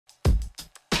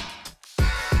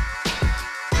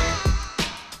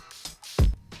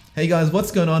Hey guys, what's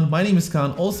going on? My name is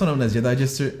Kaan, also known as Jedi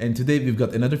Jester, and today we've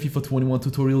got another FIFA 21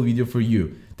 tutorial video for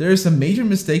you. There are some major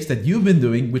mistakes that you've been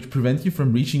doing which prevent you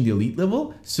from reaching the elite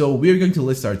level, so we're going to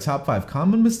list our top 5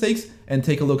 common mistakes and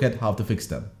take a look at how to fix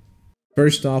them.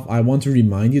 First off, I want to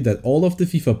remind you that all of the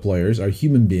FIFA players are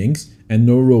human beings and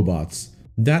no robots.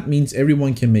 That means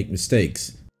everyone can make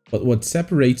mistakes. But what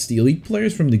separates the elite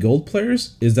players from the gold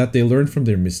players is that they learn from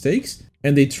their mistakes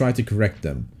and they try to correct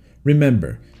them.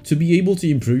 Remember, to be able to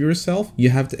improve yourself, you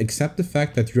have to accept the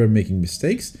fact that you are making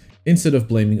mistakes instead of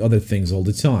blaming other things all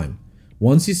the time.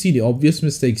 Once you see the obvious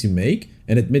mistakes you make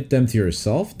and admit them to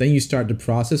yourself, then you start the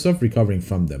process of recovering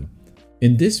from them.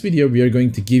 In this video, we are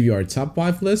going to give you our top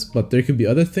 5 list, but there could be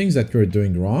other things that you are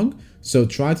doing wrong, so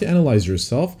try to analyze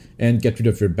yourself and get rid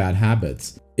of your bad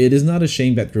habits. It is not a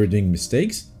shame that you are doing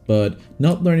mistakes, but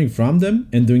not learning from them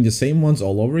and doing the same ones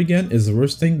all over again is the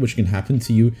worst thing which can happen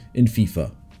to you in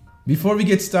FIFA. Before we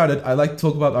get started, I'd like to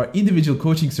talk about our individual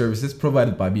coaching services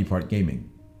provided by Bpart Gaming.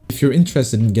 If you're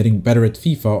interested in getting better at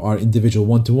FIFA, our individual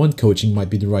one-to-one coaching might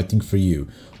be the right thing for you.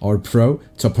 Our pro,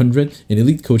 top 100, and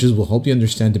elite coaches will help you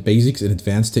understand the basics and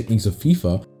advanced techniques of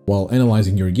FIFA while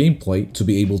analyzing your gameplay to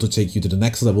be able to take you to the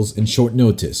next levels in short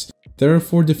notice. There are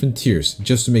 4 different tiers,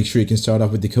 just to make sure you can start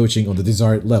off with the coaching on the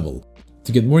desired level.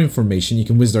 To get more information, you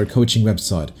can visit our coaching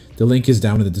website. The link is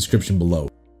down in the description below.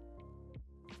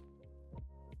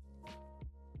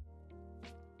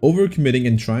 Overcommitting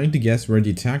and trying to guess where the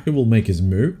attacker will make his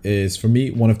move is, for me,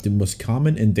 one of the most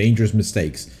common and dangerous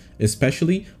mistakes,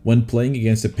 especially when playing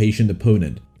against a patient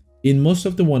opponent. In most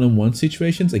of the one-on-one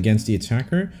situations against the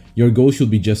attacker, your goal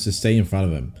should be just to stay in front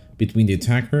of him, between the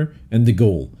attacker and the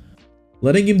goal.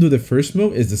 Letting him do the first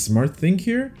move is the smart thing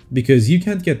here, because you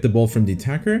can't get the ball from the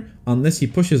attacker unless he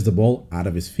pushes the ball out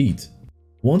of his feet.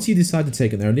 Once you decide to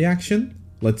take an early action,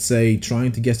 let's say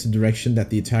trying to guess the direction that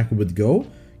the attacker would go,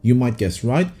 you might guess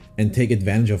right and take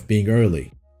advantage of being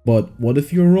early. But what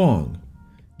if you're wrong?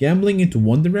 Gambling into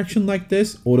one direction like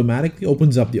this automatically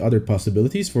opens up the other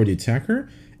possibilities for the attacker,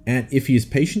 and if he is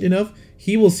patient enough,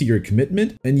 he will see your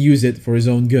commitment and use it for his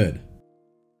own good.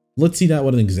 Let's see that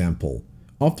with an example.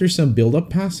 After some build-up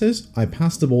passes, I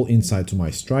passed the ball inside to my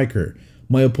striker.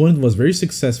 My opponent was very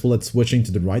successful at switching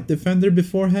to the right defender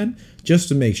beforehand, just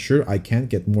to make sure I can't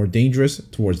get more dangerous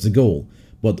towards the goal.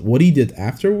 But what he did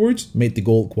afterwards made the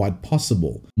goal quite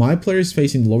possible. My player is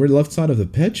facing the lower left side of the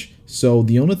pitch, so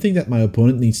the only thing that my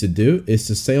opponent needs to do is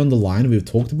to stay on the line we've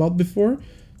talked about before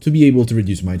to be able to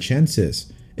reduce my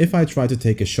chances. If I try to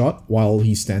take a shot while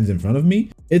he stands in front of me,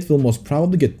 it will most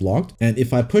probably get blocked, and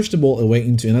if I push the ball away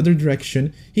into another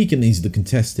direction, he can easily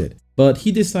contest it. But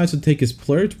he decides to take his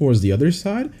player towards the other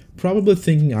side, probably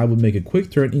thinking I would make a quick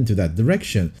turn into that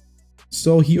direction.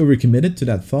 So he overcommitted to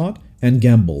that thought and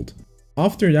gambled.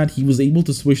 After that, he was able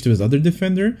to switch to his other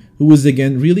defender, who was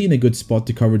again really in a good spot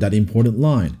to cover that important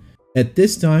line. At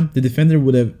this time, the defender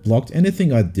would have blocked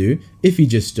anything I'd do if he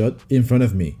just stood in front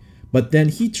of me. But then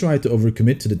he tried to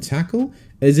overcommit to the tackle,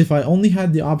 as if I only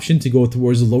had the option to go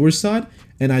towards the lower side,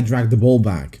 and I dragged the ball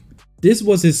back. This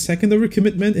was his second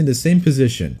overcommitment in the same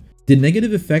position. The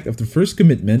negative effect of the first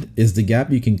commitment is the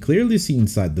gap you can clearly see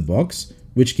inside the box,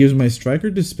 which gives my striker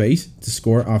the space to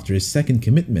score after his second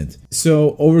commitment.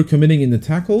 So overcommitting in the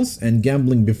tackles and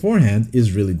gambling beforehand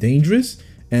is really dangerous,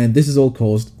 and this is all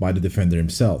caused by the defender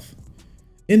himself.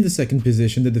 In the second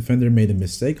position, the defender made a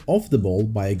mistake off the ball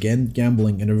by again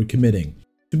gambling and overcommitting.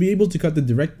 To be able to cut the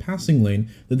direct passing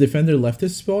lane, the defender left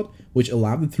his spot, which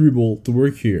allowed the through ball to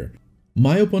work here.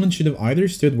 My opponent should have either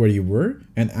stood where you were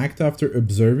and act after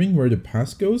observing where the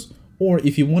pass goes, or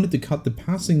if he wanted to cut the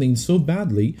passing lane so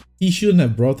badly, he shouldn't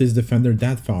have brought his defender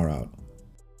that far out.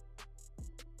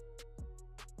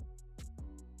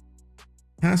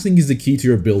 Passing is the key to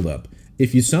your build-up.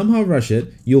 If you somehow rush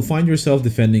it, you'll find yourself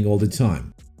defending all the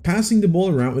time. Passing the ball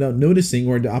around without noticing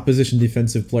where the opposition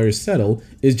defensive players settle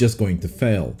is just going to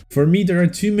fail. For me, there are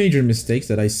 2 major mistakes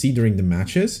that I see during the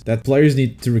matches that players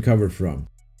need to recover from.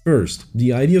 First,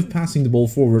 the idea of passing the ball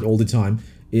forward all the time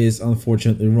is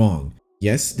unfortunately wrong.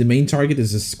 Yes, the main target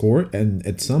is a score, and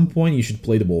at some point you should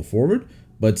play the ball forward,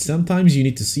 but sometimes you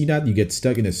need to see that you get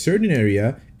stuck in a certain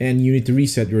area and you need to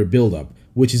reset your build-up,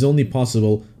 which is only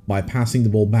possible by passing the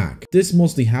ball back. This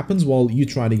mostly happens while you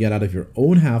try to get out of your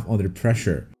own half under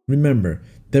pressure. Remember,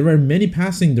 there are many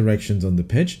passing directions on the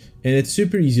pitch, and it's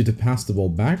super easy to pass the ball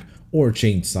back or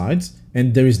change sides,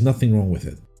 and there is nothing wrong with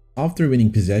it. After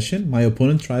winning possession, my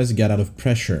opponent tries to get out of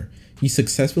pressure. He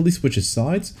successfully switches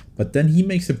sides, but then he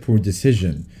makes a poor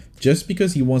decision. Just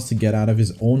because he wants to get out of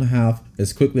his own half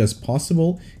as quickly as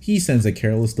possible, he sends a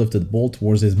careless lifted ball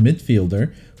towards his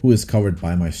midfielder, who is covered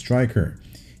by my striker.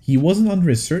 He He wasn't under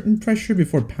a certain pressure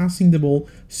before passing the ball,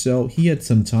 so he had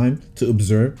some time to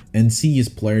observe and see his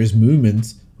players'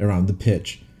 movements around the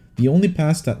pitch. The only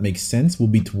pass that makes sense will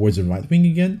be towards the right wing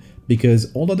again,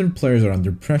 because all other players are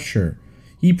under pressure.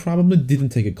 He probably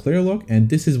didn't take a clear look, and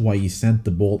this is why he sent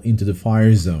the ball into the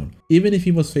fire zone. Even if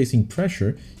he was facing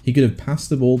pressure, he could have passed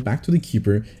the ball back to the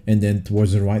keeper and then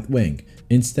towards the right wing.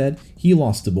 Instead, he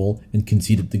lost the ball and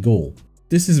conceded the goal.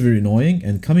 This is very annoying,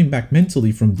 and coming back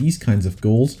mentally from these kinds of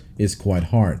goals is quite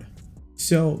hard.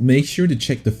 So make sure to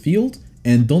check the field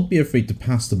and don't be afraid to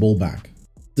pass the ball back.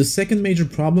 The second major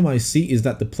problem I see is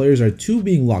that the players are too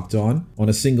being locked on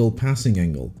a single passing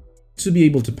angle. To be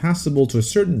able to pass the ball to a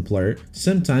certain player,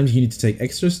 sometimes you need to take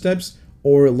extra steps,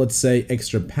 or let's say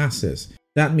extra passes.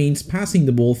 That means passing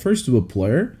the ball first to a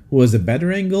player who has a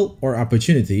better angle or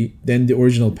opportunity than the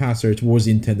original passer towards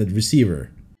the intended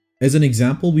receiver. As an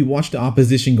example, we watch the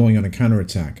opposition going on a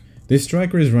counterattack. The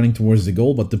striker is running towards the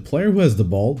goal, but the player who has the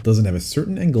ball doesn't have a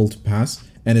certain angle to pass,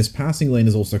 and his passing lane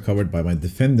is also covered by my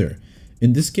defender.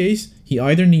 In this case, he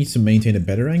either needs to maintain a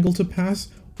better angle to pass,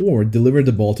 or deliver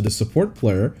the ball to the support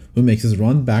player who makes his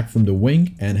run back from the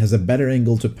wing and has a better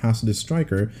angle to pass to the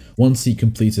striker once he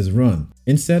completes his run.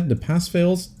 Instead, the pass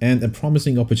fails and a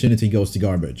promising opportunity goes to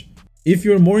garbage. If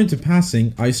you're more into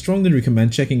passing, I strongly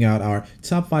recommend checking out our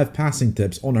top 5 passing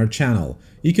tips on our channel.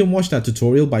 You can watch that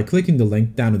tutorial by clicking the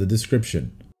link down in the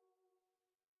description.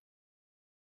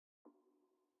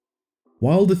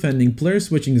 While defending, player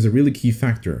switching is a really key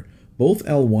factor. Both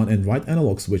L1 and right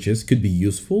analog switches could be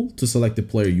useful to select the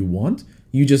player you want,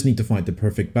 you just need to find the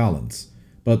perfect balance.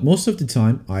 But most of the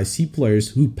time, I see players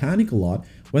who panic a lot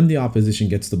when the opposition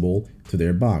gets the ball to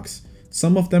their box.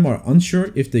 Some of them are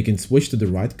unsure if they can switch to the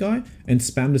right guy and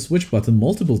spam the switch button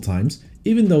multiple times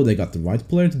even though they got the right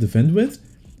player to defend with,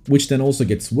 which then also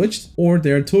gets switched, or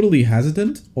they are totally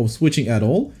hesitant of switching at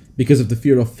all because of the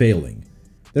fear of failing.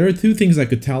 There are 2 things I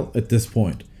could tell at this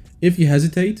point. If you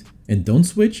hesitate and don't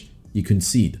switch, you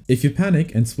concede. If you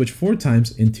panic and switch 4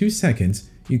 times in 2 seconds,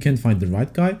 you can find the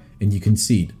right guy and you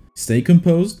concede. Stay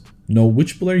composed, know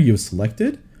which player you've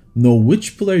selected, know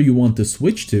which player you want to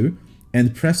switch to,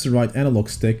 and press the right analog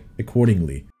stick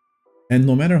accordingly. And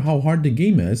no matter how hard the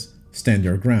game is, stand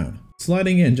your ground.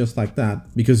 Sliding in just like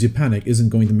that because you panic isn't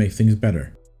going to make things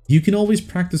better. You can always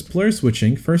practice player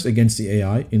switching first against the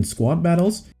AI in squad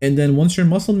battles, and then once your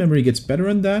muscle memory gets better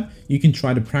on that, you can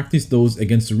try to practice those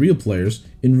against the real players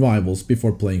in rivals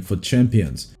before playing FUT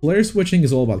Champions. Player switching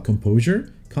is all about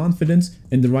composure, confidence,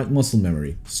 and the right muscle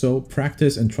memory, so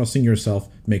practice and trusting yourself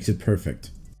makes it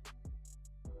perfect.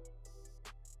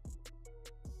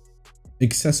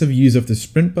 Excessive use of the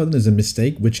sprint button is a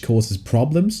mistake which causes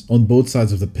problems on both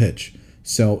sides of the pitch.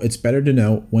 So it's better to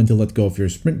know when to let go of your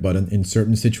sprint button in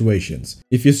certain situations.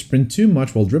 If you sprint too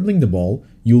much while dribbling the ball,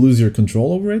 you lose your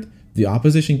control over it, the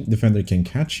opposition defender can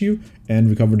catch you and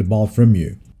recover the ball from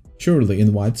you. Surely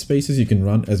in wide spaces you can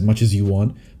run as much as you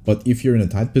want, but if you're in a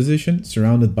tight position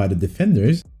surrounded by the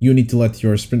defenders, you need to let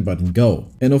your sprint button go.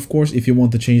 And of course, if you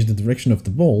want to change the direction of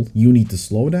the ball, you need to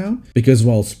slow down, because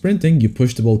while sprinting you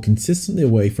push the ball consistently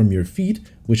away from your feet,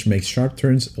 which makes sharp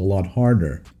turns a lot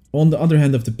harder. On the other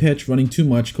hand of the pitch, running too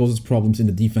much causes problems in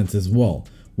the defense as well.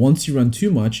 Once you run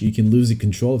too much, you can lose the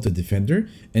control of the defender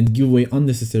and give away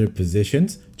unnecessary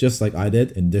positions, just like I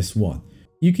did in this one.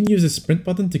 You can use a sprint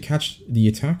button to catch the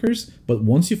attackers, but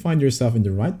once you find yourself in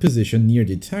the right position near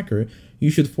the attacker, you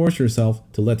should force yourself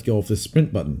to let go of the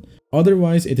sprint button.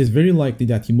 Otherwise, it is very likely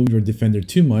that you move your defender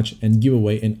too much and give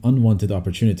away an unwanted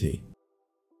opportunity.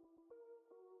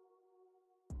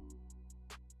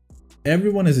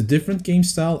 Everyone has a different game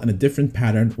style and a different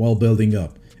pattern while building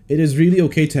up. It is really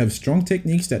okay to have strong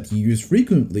techniques that you use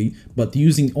frequently, but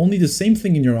using only the same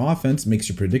thing in your offense makes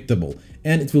you predictable,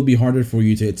 and it will be harder for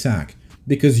you to attack.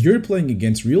 Because you're playing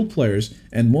against real players,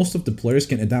 and most of the players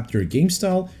can adapt your game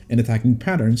style and attacking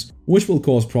patterns, which will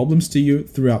cause problems to you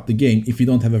throughout the game if you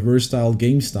don't have a versatile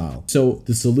game style. So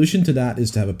the solution to that is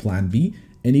to have a plan B,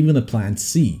 and even a plan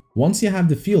C. Once you have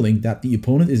the feeling that the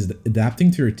opponent is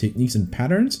adapting to your techniques and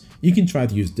patterns, you can try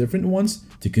to use different ones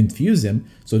to confuse him,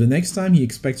 so the next time he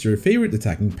expects your favorite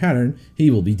attacking pattern, he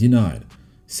will be denied.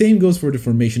 Same goes for the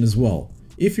formation as well.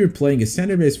 If you're playing a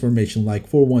center-based formation like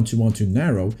 4-1-2-1-2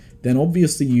 narrow, then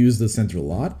obviously you use the center a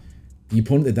lot, the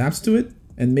opponent adapts to it,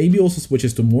 and maybe also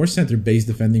switches to more center-based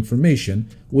defending formation,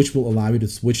 which will allow you to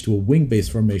switch to a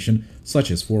wing-based formation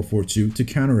such as 4-4-2 to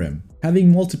counter him.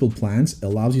 Having multiple plans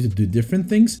allows you to do different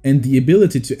things, and the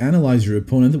ability to analyze your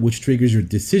opponent, which triggers your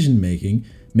decision making,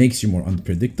 makes you more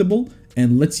unpredictable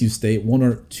and lets you stay 1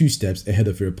 or 2 steps ahead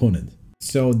of your opponent.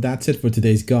 So that's it for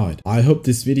today's guide. I hope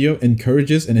this video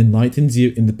encourages and enlightens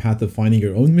you in the path of finding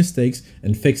your own mistakes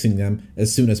and fixing them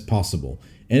as soon as possible.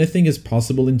 Anything is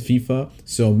possible in FIFA,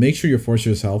 so make sure you force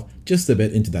yourself just a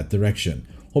bit into that direction.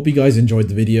 Hope you guys enjoyed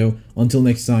the video. Until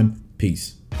next time,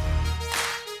 peace.